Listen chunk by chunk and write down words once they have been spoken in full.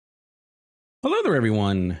Hello there,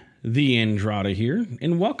 everyone. TheAndrata here,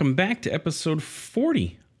 and welcome back to episode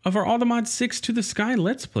 40 of our All the Mod 6 to the Sky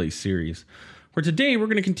Let's Play series. Where today we're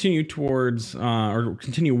going to continue towards, or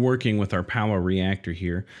continue working with our power reactor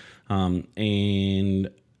here,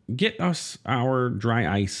 and get us our dry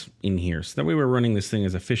ice in here. So that way we're running this thing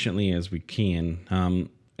as efficiently as we can,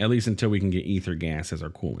 at least until we can get ether gas as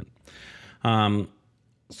our coolant.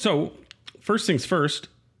 So first things first,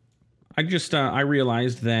 I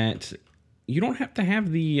realized that you don't have to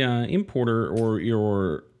have the importer or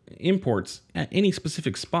your imports at any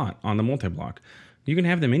specific spot on the multi-block. You can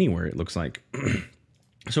have them anywhere, it looks like.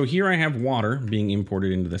 So here I have water being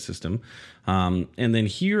imported into the system. And then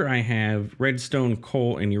here I have redstone,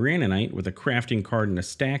 coal, and uraninite with a crafting card and a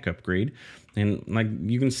stack upgrade. And like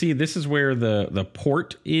you can see, this is where the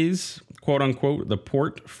port is, quote unquote, the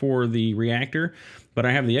port for the reactor. But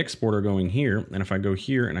I have the exporter going here. And if I go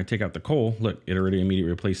here and I take out the coal, look, it already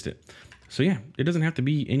immediately replaced it. So yeah, it doesn't have to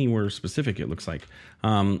be anywhere specific, it looks like.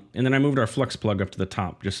 And then I moved our flux plug up to the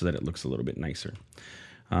top just so that it looks a little bit nicer.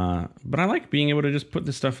 But I like being able to just put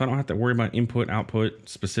this stuff. I don't have to worry about input, output,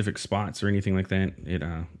 specific spots or anything like that. It,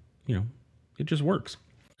 it just works.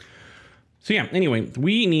 So yeah, anyway,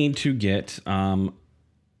 we need to get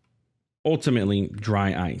ultimately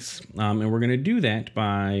dry ice. And we're going to do that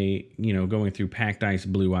by, going through packed ice,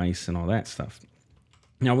 blue ice, and all that stuff.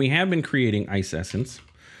 Now we have been creating ice essence.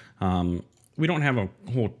 We don't have a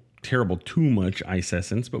whole terrible too much ice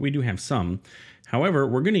essence, but we do have some. However,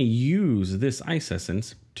 we're going to use this ice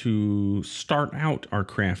essence to start out our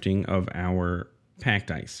crafting of our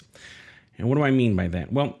packed ice. And what do I mean by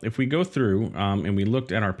that? Well, if we go through and we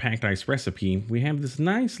looked at our packed ice recipe, we have this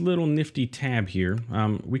nice little nifty tab here.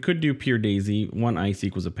 We could do pure daisy, 1 ice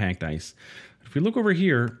equals a packed ice. If we look over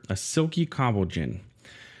here, a silky cobble gin.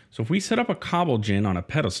 So if we set up a cobble gin on a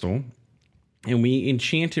pedestal, and we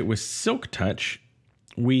enchant it with Silk Touch,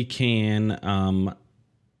 we can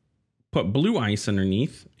put blue ice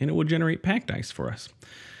underneath, and it will generate packed ice for us.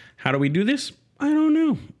 How do we do this? I don't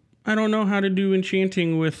know. I don't know how to do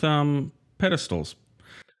enchanting with pedestals.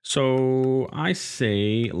 So I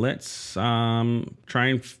say let's try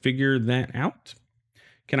and figure that out.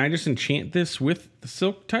 Can I just enchant this with the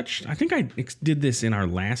Silk Touch? I think I did this in our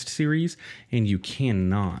last series, and you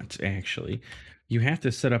cannot, actually. You have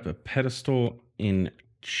to set up a pedestal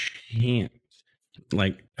enchant.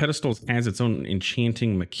 Like, pedestals has its own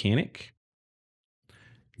enchanting mechanic.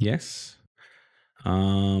 Yes.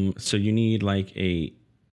 So you need like a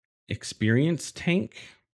experience tank.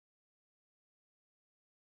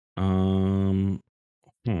 An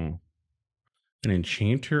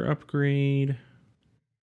enchanter upgrade.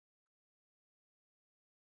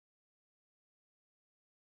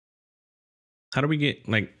 How do we get,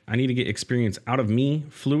 like, I need to get experience out of me,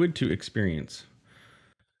 fluid to experience.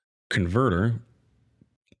 Converter.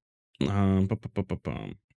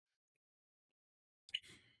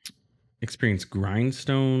 Experience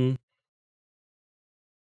grindstone.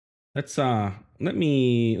 Let's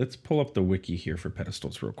pull up the wiki here for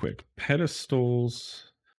pedestals real quick.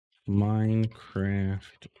 Pedestals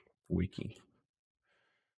Minecraft wiki.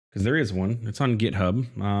 Because there is one. It's on GitHub.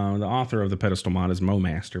 The author of the pedestal mod is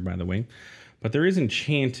MoMaster, by the way. But there is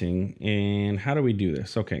enchanting, and how do we do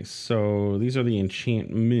this? Okay, so these are the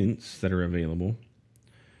enchantments that are available.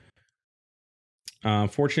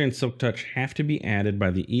 Fortune and Silk Touch have to be added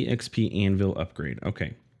by the EXP Anvil upgrade.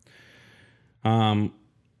 Okay. It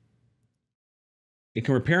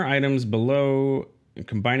can repair items below.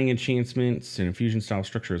 Combining enchantments and infusion style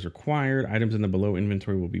structure is required. Items in the below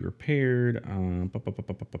inventory will be repaired.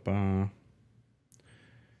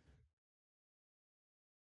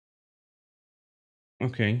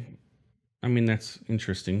 Okay. I mean, that's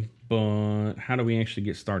interesting, but how do we actually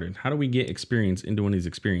get started? How do we get experience into one of these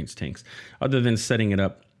experience tanks other than setting it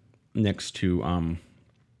up next to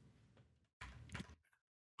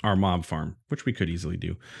our mob farm, which we could easily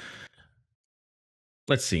do.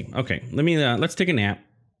 Let's see. Okay, let's take a nap,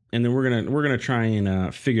 and then we're gonna try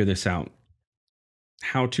and figure this out.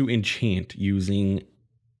 How to enchant using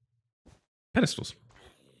pedestals.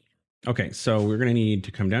 Okay, so we're going to need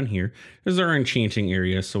to come down here. This is our enchanting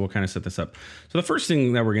area, so we'll kind of set this up. So the first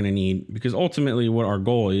thing that we're going to need, because ultimately what our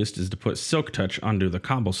goal is to put Silk Touch onto the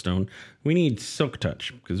cobblestone. We need Silk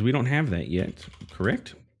Touch, because we don't have that yet.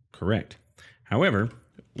 Correct? Correct. However,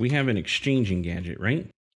 we have an exchanging gadget, right?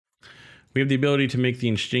 We have the ability to make the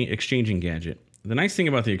exchanging gadget. The nice thing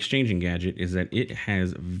about the exchanging gadget is that it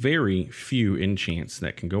has very few enchants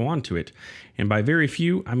that can go onto it. And by very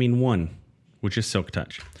few, I mean 1, which is Silk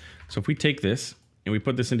Touch. So if we take this and we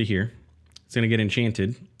put this into here, it's going to get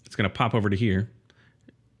enchanted. It's going to pop over to here.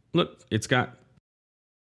 Look, it's got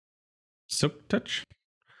Silk Touch,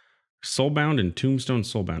 Soulbound, and Tombstone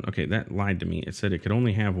Soulbound. Okay, that lied to me. It said it could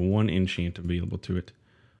only have one enchant available to it.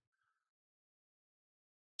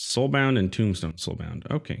 Soulbound and Tombstone Soulbound.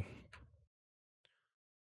 Okay.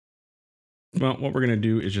 Well, what we're going to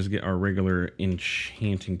do is just get our regular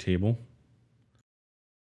enchanting table.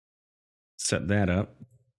 Set that up.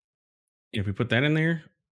 If we put that in there,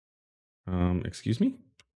 excuse me,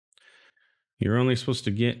 you're only supposed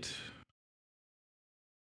to get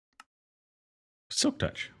Silk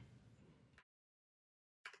Touch.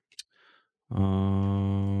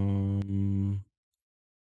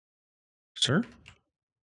 Sir?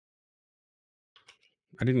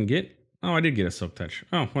 I didn't get... Oh, I did get a Silk Touch.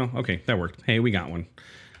 Oh, well, okay, that worked. Hey, we got one.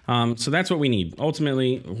 So that's what we need.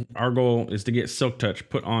 Ultimately, our goal is to get Silk Touch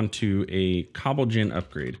put onto a Cobble Gen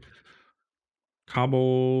upgrade.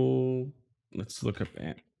 Cobble... Let's look up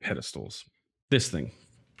at pedestals. This thing.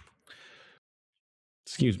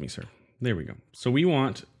 Excuse me, sir. There we go. So we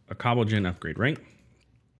want a Cobble Gen upgrade, right?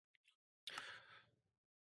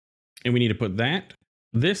 And we need to put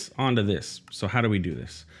this onto this. So how do we do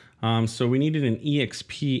this? So we needed an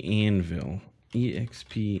EXP anvil.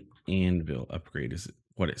 EXP anvil upgrade is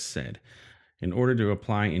what it said. In order to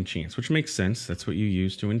apply enchants, which makes sense. That's what you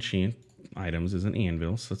use to enchant items, is an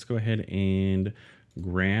anvil. So let's go ahead and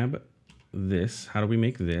grab this. How do we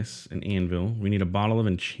make this? An anvil. We need a bottle of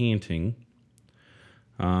enchanting.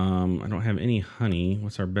 I don't have any honey.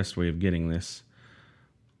 What's our best way of getting this?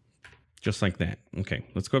 Just like that. Okay,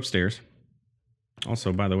 let's go upstairs.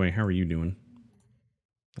 Also, by the way, how are you doing?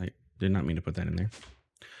 I did not mean to put that in there.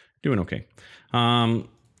 Doing okay.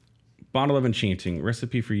 Bottle of enchanting.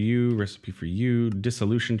 Recipe for you. Recipe for you.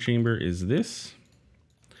 Dissolution chamber is this.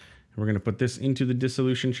 We're going to put this into the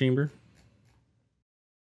dissolution chamber.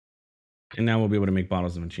 And now we'll be able to make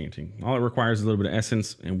bottles of enchanting. All it requires is a little bit of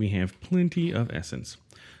essence, and we have plenty of essence.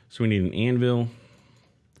 So we need an anvil.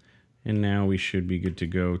 And now we should be good to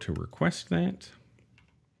go to request that.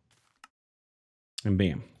 And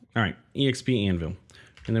bam. All right, EXP anvil.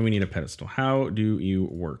 And then we need a pedestal. How do you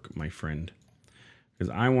work, my friend? Because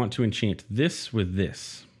I want to enchant this with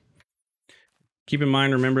this. Keep in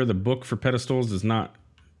mind, remember, the book for pedestals is not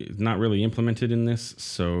really implemented in this.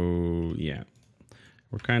 So yeah,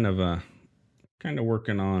 we're kind of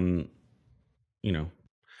working on, you know,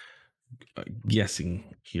 guessing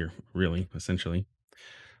here, really, essentially.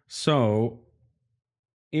 So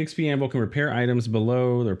EXP anvil can repair items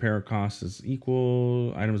below. The repair cost is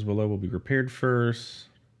equal. Items below will be repaired first.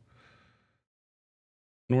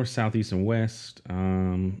 North, south, east, and west.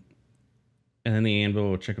 And then the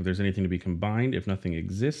anvil will check if there's anything to be combined. If nothing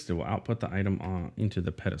exists, it will output the item into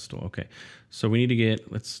the pedestal. Okay, so we need to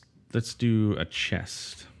get, let's do a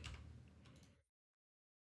chest.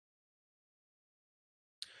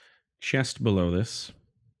 Chest below this.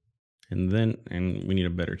 And we need a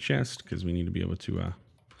better chest because we need to be able to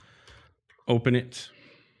open it.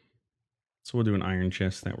 So we'll do an iron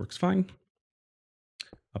chest. That works fine.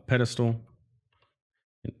 A pedestal.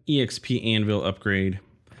 An EXP anvil upgrade.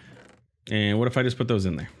 And what if I just put those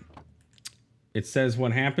in there? It says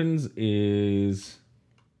what happens is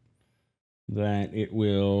that it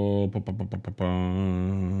will...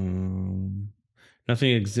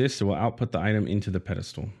 Nothing exists. It will output the item into the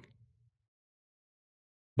pedestal.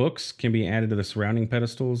 Books can be added to the surrounding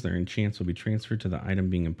pedestals. Their enchants will be transferred to the item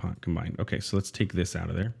being combined. Okay, so let's take this out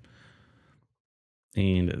of there.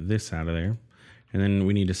 And this out of there. And then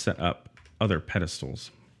we need to set up other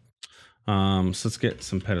pedestals. So let's get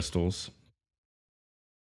some pedestals.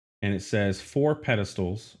 And it says 4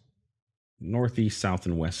 pedestals, northeast, south,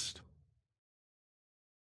 and west.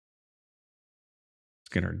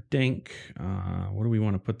 Let's get our dank. What do we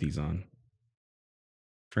want to put these on?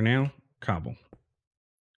 For now, cobble.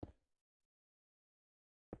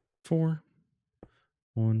 4.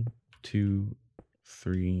 1, 2,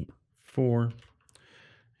 3, 4.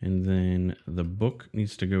 And then the book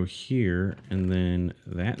needs to go here, and then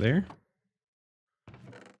that there.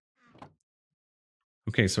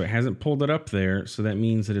 Okay, so it hasn't pulled it up there, so that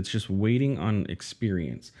means that it's just waiting on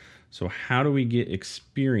experience. So how do we get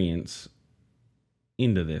experience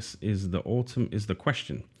into this is the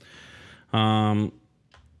question.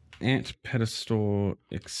 At pedestal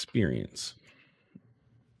experience.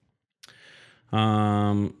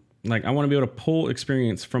 Like I want to be able to pull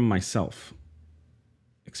experience from myself.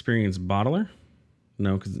 Experience bottler?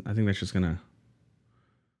 No, because I think that's just gonna...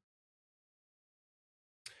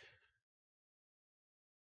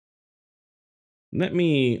 Let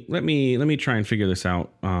me try and figure this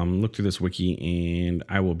out. Look through this wiki, and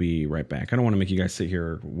I will be right back. I don't want to make you guys sit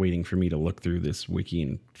here waiting for me to look through this wiki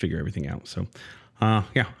and figure everything out. So,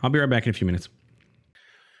 yeah, I'll be right back in a few minutes.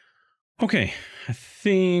 Okay, I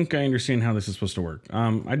think I understand how this is supposed to work.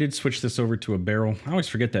 I did switch this over to a barrel. I always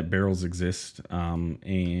forget that barrels exist,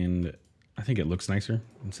 and I think it looks nicer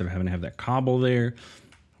instead of having to have that cobble there.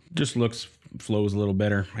 Just flows a little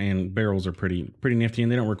better, and barrels are pretty nifty,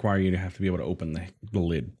 and they don't require you to have to be able to open the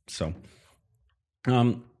lid. So,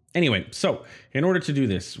 anyway, so in order to do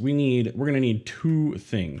this, we're gonna need two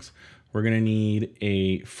things. We're gonna need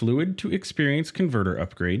a fluid to experience converter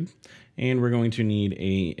upgrade, and we're going to need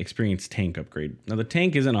a experience tank upgrade. Now the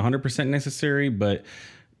tank isn't 100% necessary, but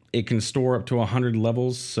it can store up to 100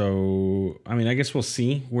 levels. So, I mean, I guess we'll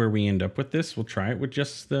see where we end up with this. We'll try it with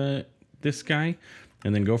just this guy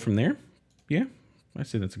and then go from there. Yeah, I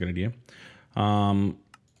say that's a good idea.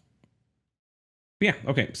 Yeah,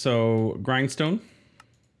 okay, so grindstone.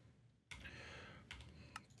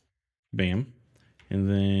 Bam. And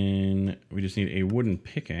then we just need a wooden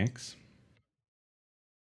pickaxe.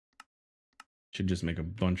 Should just make a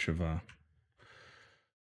bunch of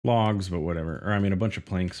logs, but whatever. Or I mean a bunch of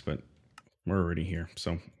planks, but we're already here.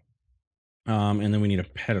 So and then we need a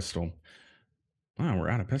pedestal. Wow, we're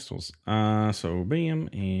out of pedestals. So bam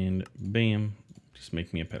and bam. Just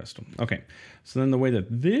make me a pedestal. Okay. So then the way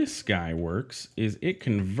that this guy works is it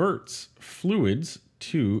converts fluids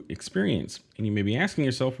to experience. And you may be asking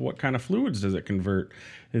yourself, what kind of fluids does it convert?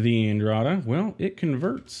 TheAndrata? Well, it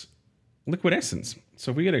converts liquid essence.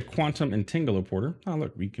 So if we get a quantum entangloporter, oh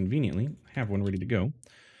look, we conveniently have one ready to go.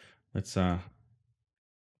 Let's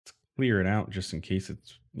clear it out just in case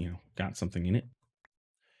it's got something in it.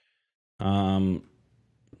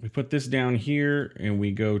 We put this down here and we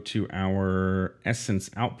go to our essence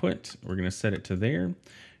output. We're going to set it to there,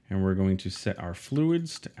 and we're going to set our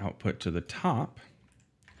fluids to output to the top.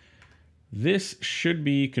 This should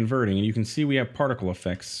be converting, and you can see we have particle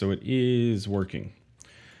effects, so it is working.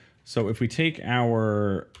 So if we take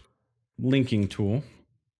our linking tool,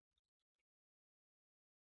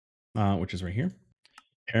 which is right here,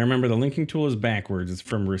 and remember the linking tool is backwards. It's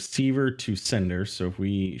from receiver to sender. So if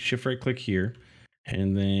we shift right click here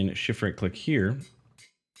and then shift right click here,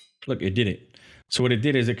 look, it did it. So what it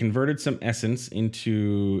did is it converted some essence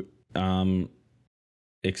into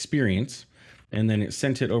experience, and then it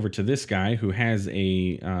sent it over to this guy who has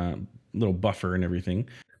a little buffer and everything,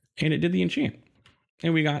 and it did the enchant.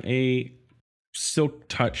 And we got a silk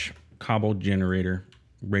touch cobble generator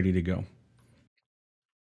ready to go.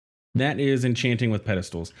 That is enchanting with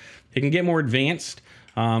pedestals. It can get more advanced.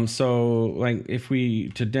 So like if we,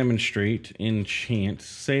 to demonstrate enchant,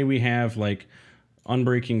 say we have like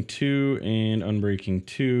Unbreaking 2 and Unbreaking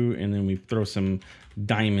 2, and then we throw some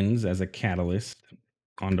diamonds as a catalyst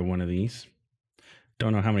onto one of these.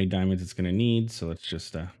 Don't know how many diamonds it's going to need, so let's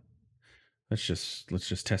just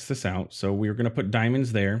test this out. So we're going to put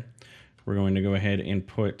diamonds there. We're going to go ahead and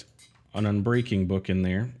put an Unbreaking book in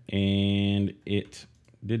there, and it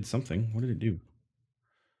did something. What did it do?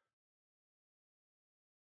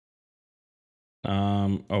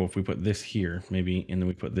 Oh, if we put this here, maybe, and then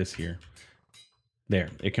we put this here. There,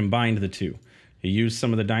 it combined the two. It used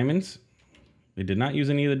some of the diamonds. It did not use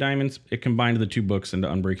any of the diamonds. It combined the two books into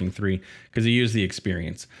Unbreaking 3 because it used the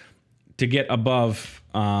experience. To get above,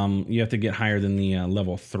 you have to get higher than the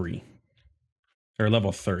level 3 or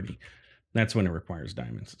level 30. That's when it requires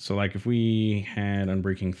diamonds. So like if we had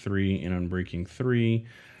Unbreaking 3 and Unbreaking 3,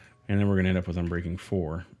 and then we're going to end up with Unbreaking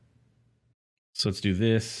 4. So let's do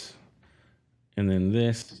this and then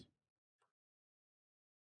this.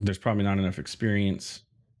 There's probably not enough experience.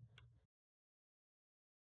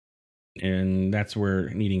 And that's where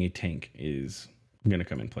needing a tank is going to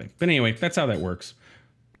come in play. But anyway, that's how that works.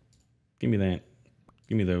 Give me that.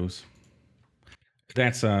 Give me those.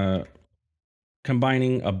 That's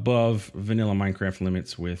combining above vanilla Minecraft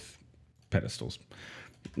limits with pedestals.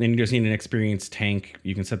 Then you just need an experience tank.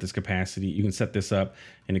 You can set this capacity. You can set this up,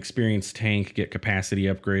 an experience tank, get capacity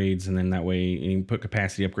upgrades, and then that way you can put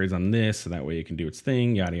capacity upgrades on this, so that way it can do its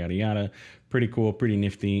thing, yada, yada, yada. Pretty cool, pretty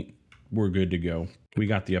nifty. We're good to go. We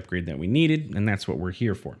got the upgrade that we needed, and that's what we're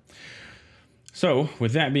here for. So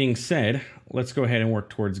with that being said, let's go ahead and work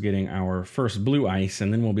towards getting our first blue ice,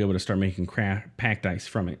 and then we'll be able to start making packed ice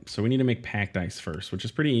from it. So we need to make packed ice first, which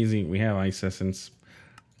is pretty easy. We have ice essence,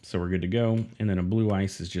 so we're good to go. And then a blue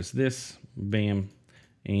ice is just this, bam.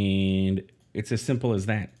 And it's as simple as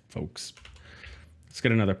that, folks. Let's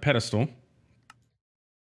get another pedestal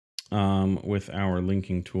with our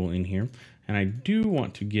linking tool in here. And I do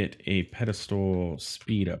want to get a pedestal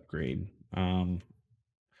speed upgrade. Do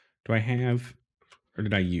I have, or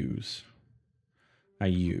did I use? I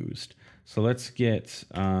used. So let's get,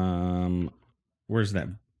 where's that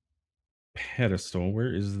pedestal?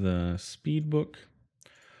 Where is the speed book?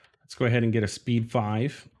 Let's go ahead and get a speed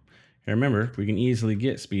 5. And remember, we can easily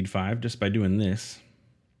get speed 5 just by doing this.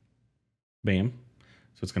 Bam.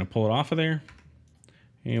 So it's going to pull it off of there.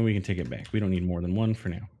 And we can take it back. We don't need more than one for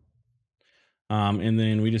now. And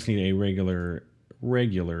then we just need a regular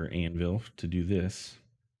anvil to do this.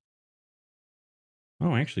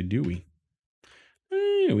 Oh, actually, do we?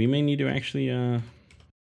 We may need to actually,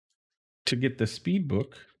 to get the speed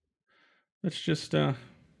book, let's just,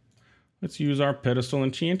 let's use our pedestal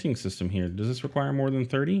enchanting system here. Does this require more than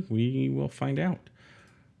 30? We will find out.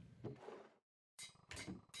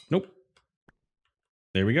 Nope.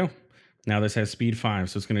 There we go. Now this has speed 5,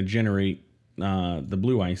 so it's going to generate the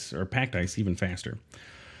blue ice or packed ice even faster.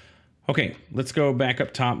 Okay, let's go back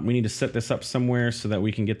up top. We need to set this up somewhere so that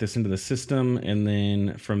we can get this into the system. And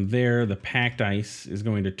then from there, the packed ice is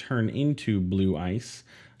going to turn into blue ice.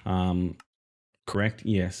 Correct?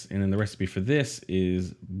 Yes. And then the recipe for this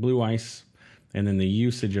is blue ice. And then the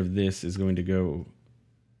usage of this is going to go...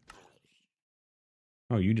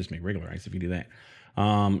 Oh, you just make regular ice if you do that.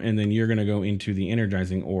 And then you're going to go into the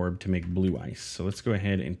energizing orb to make blue ice. So let's go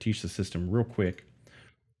ahead and teach the system real quick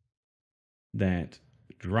that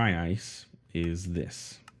dry ice is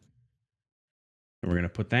this. And we're going to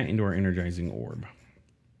put that into our energizing orb,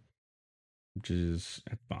 which is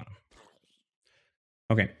at the bottom.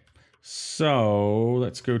 Okay, so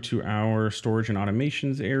let's go to our storage and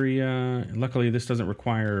automations area. Luckily, this doesn't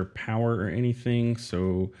require power or anything,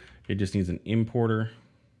 so it just needs an importer.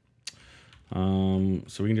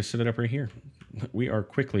 So we can just set it up right here. We are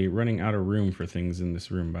quickly running out of room for things in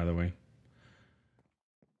this room, by the way.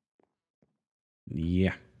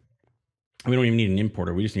 Yeah. We don't even need an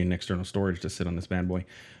importer. We just need an external storage to sit on this bad boy.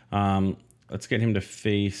 Let's get him to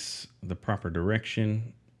face the proper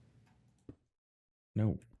direction.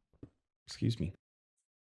 No. Excuse me.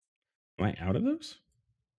 Am I out of those?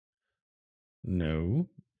 No.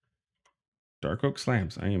 Dark oak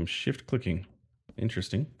slabs. I am shift clicking.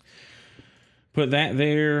 Interesting. Put that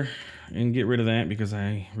there and get rid of that because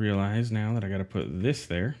I realize now that I got to put this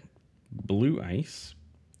there. Blue ice.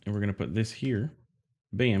 And we're going to put this here.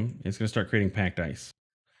 Bam. It's going to start creating packed ice.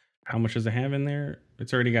 How much does it have in there?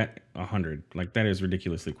 It's already got 100. Like, that is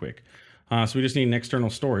ridiculously quick. So we just need an external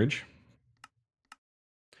storage.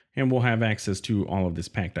 And we'll have access to all of this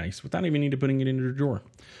packed ice without even need to putting it into a drawer,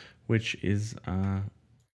 which is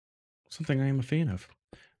something I am a fan of.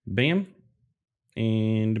 Bam.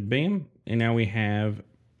 And bam. And now we have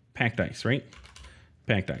packed ice, right?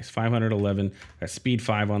 Packed ice. 511. That speed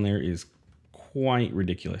 5 on there is quite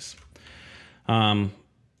ridiculous.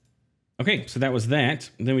 Okay, so that was that.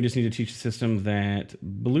 Then we just need to teach the system that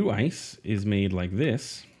blue ice is made like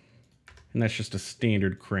this. And that's just a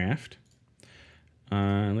standard craft.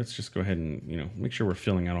 Let's just go ahead and, make sure we're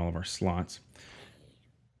filling out all of our slots.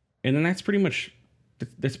 And then that's pretty much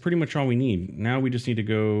all we need. Now we just need to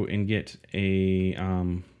go and get a,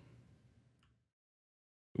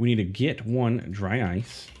 we need to get one dry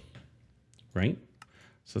ice, right?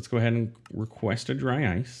 So let's go ahead and request a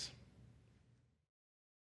dry ice.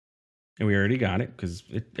 And we already got it because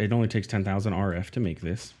it only takes 10,000 RF to make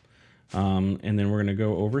this. And then we're going to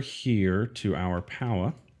go over here to our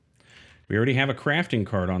power. We already have a crafting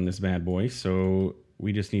card on this bad boy, so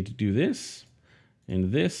we just need to do this and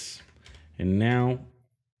this. And now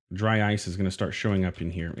dry ice is going to start showing up in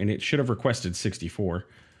here. And it should have requested 64.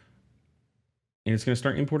 And it's going to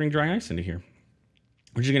start importing dry ice into here,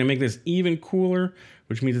 which is going to make this even cooler,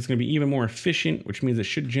 which means it's going to be even more efficient, which means it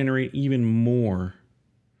should generate even more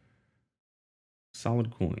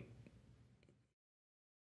solid coolant.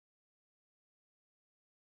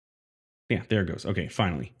 Yeah, there it goes. Okay,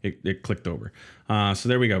 finally, it clicked over. So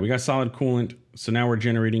there we go. We got solid coolant. So now we're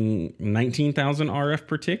generating 19,000 RF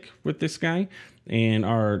per tick with this guy. And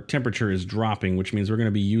our temperature is dropping, which means we're going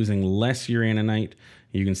to be using less uraninite.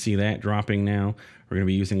 You can see that dropping now. We're going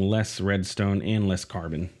to be using less redstone and less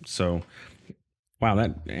carbon. So, wow,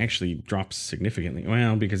 that actually drops significantly.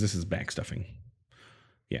 Well, because this is backstuffing.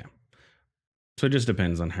 Yeah. So it just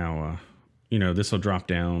depends on how, this will drop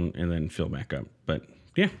down and then fill back up. But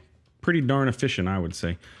yeah. Pretty darn efficient, I would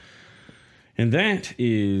say. And that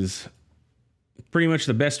is pretty much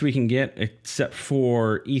the best we can get, except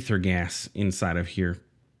for ether gas inside of here,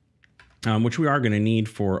 which we are going to need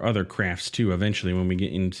for other crafts too eventually when we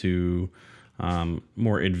get into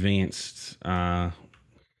more advanced, what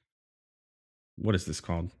is this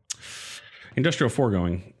called? Industrial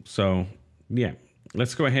foregoing. So yeah,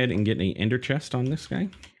 let's go ahead and get an ender chest on this guy.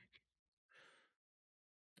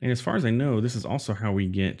 And as far as I know, this is also how we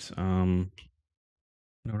get, no,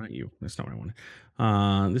 not you. That's not what I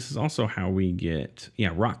wanted. This is also how we get,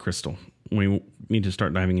 rock crystal. We need to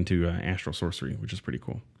start diving into astral sorcery, which is pretty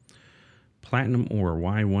cool. Platinum ore,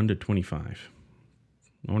 why 1 to 25?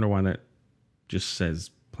 I wonder why that just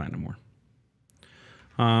says platinum ore.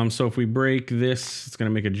 So if we break this, it's going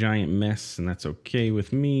to make a giant mess, and that's okay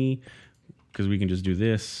with me because we can just do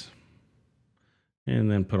this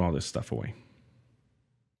and then put all this stuff away.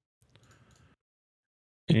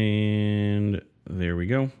 And there we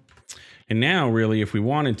go. And now, really, if we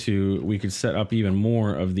wanted to, we could set up even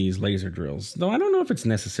more of these laser drills. Though I don't know if it's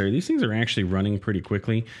necessary. These things are actually running pretty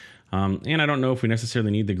quickly. And I don't know if we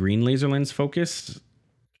necessarily need the green laser lens focus.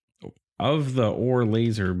 Of the ore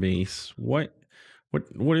laser base, what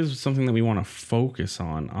is something that we want to focus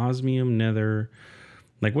on? Osmium, nether.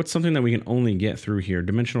 Like, what's something that we can only get through here?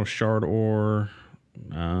 Dimensional shard ore,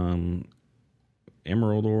 emerald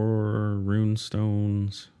ore, rune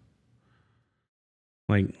stones.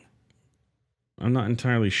 Like, I'm not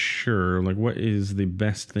entirely sure. Like, what is the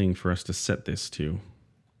best thing for us to set this to?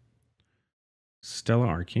 Stella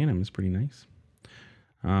Arcanum is pretty nice.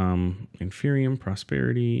 Inferium,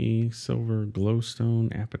 prosperity, silver,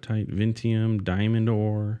 glowstone, apatite, vintium, diamond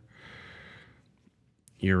ore,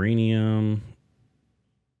 uranium.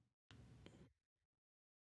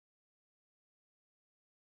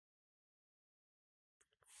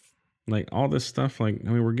 Like all this stuff, like, I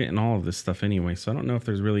mean, we're getting all of this stuff anyway, so I don't know if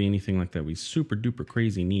there's really anything like that we super duper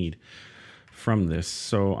crazy need from this.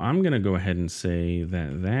 So I'm going to go ahead and say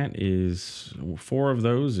that that is 4 of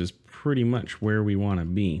those is pretty much where we want to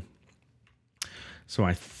be. So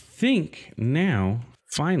I think now,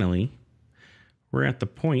 finally, we're at the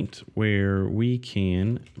point where we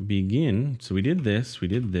can begin. So we did this, we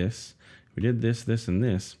did this, we did this, this, and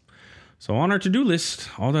this. So on our to-do list,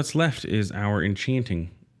 all that's left is our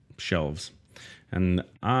enchanting shelves. And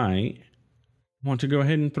I want to go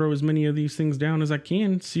ahead and throw as many of these things down as I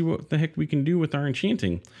can, see what the heck we can do with our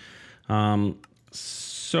enchanting.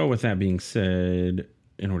 So with that being said,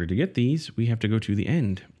 in order to get these, we have to go to the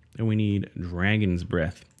end. And we need Dragon's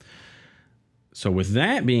Breath. So with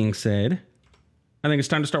that being said, I think it's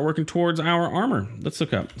time to start working towards our armor. Let's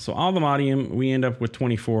look up. So Alvamodium, we end up with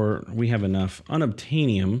 24. We have enough.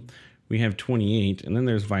 Unobtainium, we have 28. And then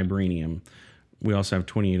there's Vibranium. We also have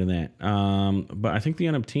 28 of that. But I think the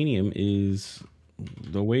Unobtainium is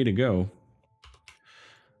the way to go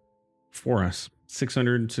for us.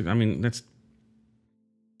 600, I mean, that's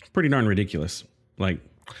pretty darn ridiculous. Like,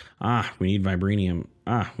 we need Vibranium.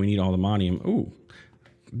 We need all the Modium. Ooh,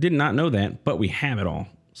 did not know that, but we have it all.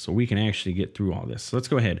 So we can actually get through all this. So let's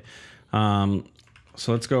go ahead.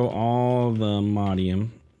 So let's go all the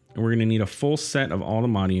Modium. And we're going to need a full set of all the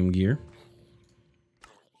Modium gear.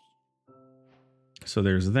 So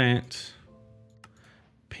there's that.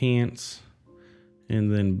 Pants.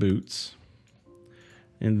 And then boots.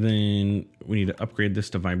 And then we need to upgrade this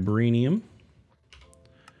to Vibranium.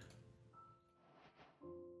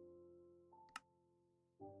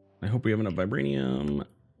 I hope we have enough Vibranium.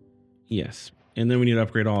 Yes. And then we need to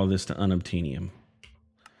upgrade all of this to Unobtainium.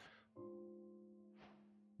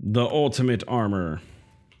 The ultimate armor.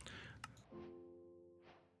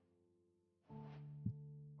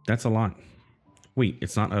 That's a lot. Wait,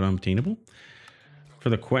 it's not unobtainable? For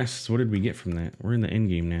the quests, what did we get from that? We're in the end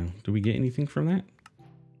game now. Do we get anything from that?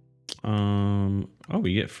 Oh,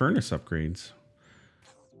 we get furnace upgrades.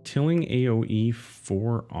 Tilling AoE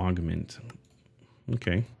 4 augment.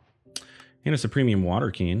 Okay. And it's a premium water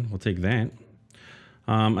can. We'll take that.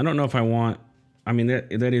 I don't know if I want... I mean,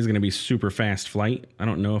 that is going to be super fast flight. I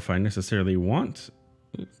don't know if I necessarily want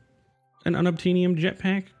an unobtainium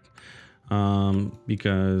jetpack.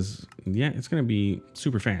 Because, yeah, it's going to be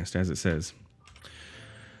super fast, as it says.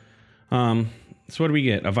 So what do we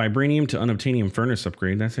get? A Vibranium to Unobtainium furnace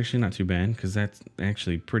upgrade. That's actually not too bad, because that's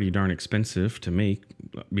actually pretty darn expensive to make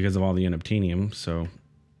because of all the Unobtainium. So,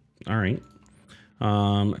 all right.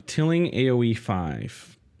 Tilling AoE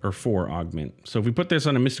 5 or 4 augment. So if we put this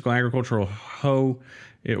on a mystical agricultural hoe,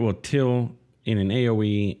 it will till in an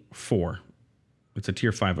AoE 4. It's a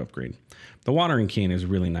tier 5 upgrade. The watering can is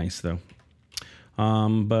really nice though.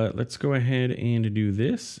 But let's go ahead and do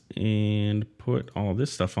this and put all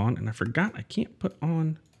this stuff on. And I forgot I can't put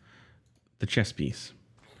on the chest piece.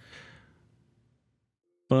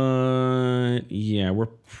 But yeah, we're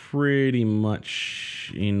pretty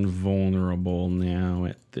much invulnerable now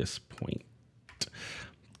at this point.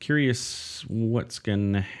 Curious what's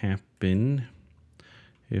gonna happen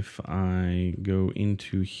if I go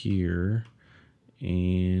into here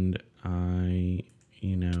and I,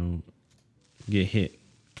 you know, get hit.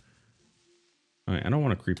 All right, I don't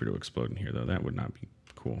want a creeper to explode in here though. That would not be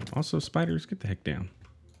cool. Also, spiders, get the heck down.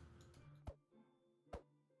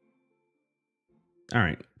 All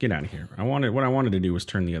right, get out of here. What I wanted to do was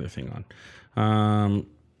turn the other thing on.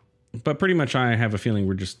 But pretty much I have a feeling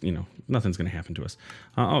we're just, you know, nothing's going to happen to us.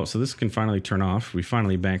 Oh, so this can finally turn off. We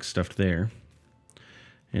finally back stuffed there.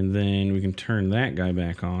 And then we can turn that guy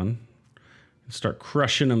back on. And start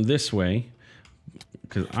crushing them this way.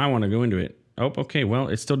 Because I want to go into it. Oh, okay, well,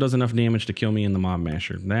 it still does enough damage to kill me in the Mob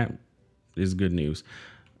Masher. That is good news.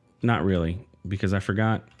 Not really, because I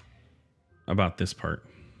forgot about this part.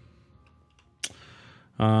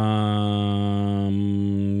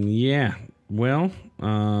 Yeah, well,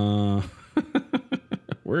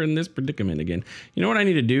 we're in this predicament again. You know what I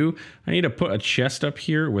need to do? I need to put a chest up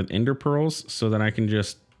here with ender pearls so that I can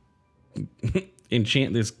just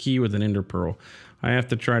enchant this key with an ender pearl. I have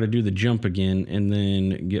to try to do the jump again and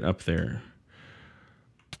then get up there.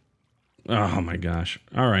 Oh my gosh.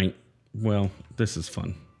 All right. Well, this is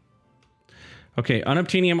fun. Okay,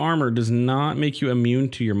 unobtainium armor does not make you immune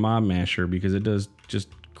to your Mob Masher because it does just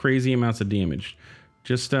crazy amounts of damage.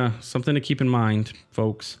 Just something to keep in mind,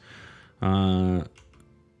 folks. Good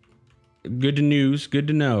news, good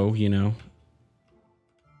to know, you know.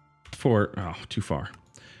 Oh, too far.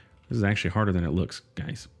 This is actually harder than it looks,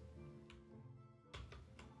 guys.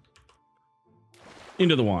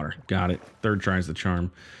 Into the water. Got it. Third try's the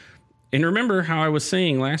charm. And remember how I was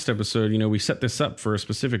saying last episode, you know, we set this up for a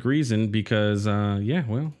specific reason because, yeah,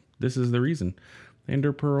 well, this is the reason.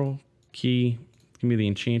 Ender Pearl, key, give me the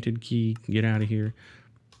enchanted key, get out of here.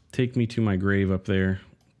 Take me to my grave up there.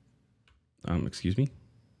 Excuse me.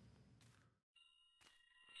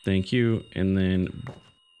 Thank you. And then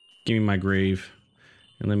give me my grave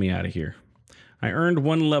and let me out of here. I earned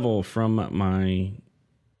 1 level from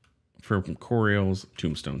Coriel's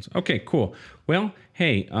tombstones. Okay, cool. Well,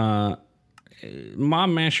 hey, Mob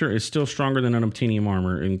Masher is still stronger than unobtainium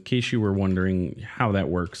armor, in case you were wondering how that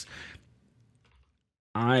works.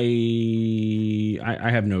 I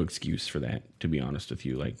have no excuse for that, to be honest with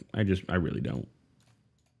you. Like, I really don't.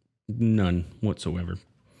 None whatsoever.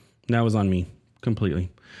 That was on me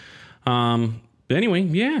completely. But anyway,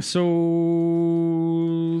 yeah, so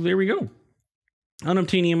there we go.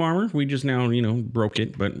 Unobtainium armor, we just now, you know, broke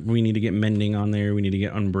it, but we need to get mending on there. We need to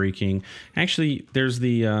get unbreaking. Actually, there's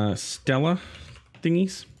the Stella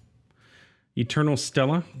thingies. Eternal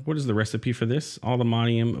Stella. What is the recipe for this?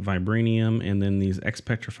 Aluminium, vibranium, and then these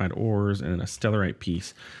X-petrified ores, and a stellarite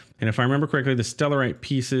piece. And if I remember correctly, the stellarite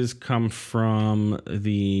pieces come from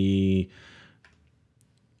the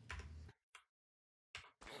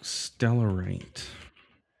stellarite.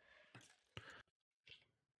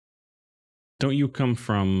 Don't you come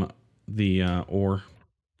from the ore?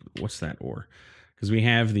 What's that ore? Because we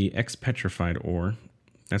have the X-petrified ore.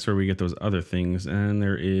 That's where we get those other things. And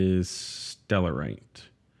there is stellarite.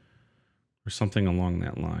 Or something along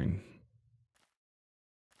that line.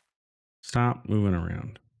 Stop moving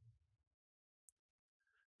around.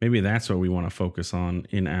 Maybe that's what we want to focus on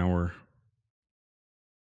in our...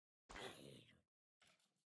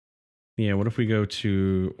 Yeah, what if we go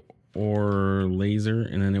to ore laser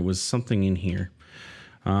and then it was something in here?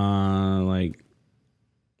 Like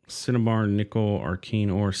cinnabar, nickel, arcane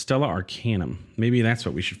ore, Stella Arcanum. Maybe that's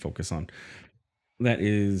what we should focus on. That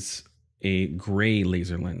is a gray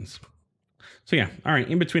laser lens. So yeah, all right,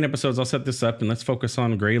 in between episodes, I'll set this up and let's focus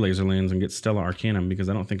on gray laser lens and get Stella Arcanum because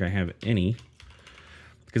I don't think I have any.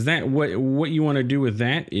 Because that what you want to do with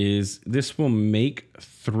that is this will make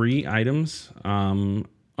 3 items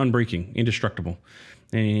unbreaking, indestructible.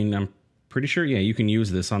 And I'm pretty sure, yeah, you can use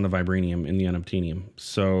this on the vibranium and the unobtainium.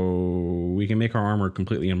 So we can make our armor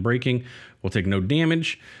completely unbreaking. We'll take no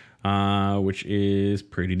damage, which is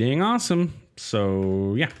pretty dang awesome.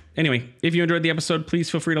 So yeah, anyway, if you enjoyed the episode, please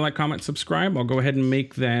feel free to like, comment, subscribe. I'll go ahead and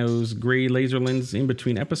make those gray laser lens in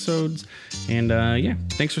between episodes. And yeah,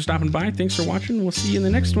 thanks for stopping by. Thanks for watching. We'll see you in the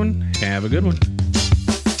next one. Have a good one.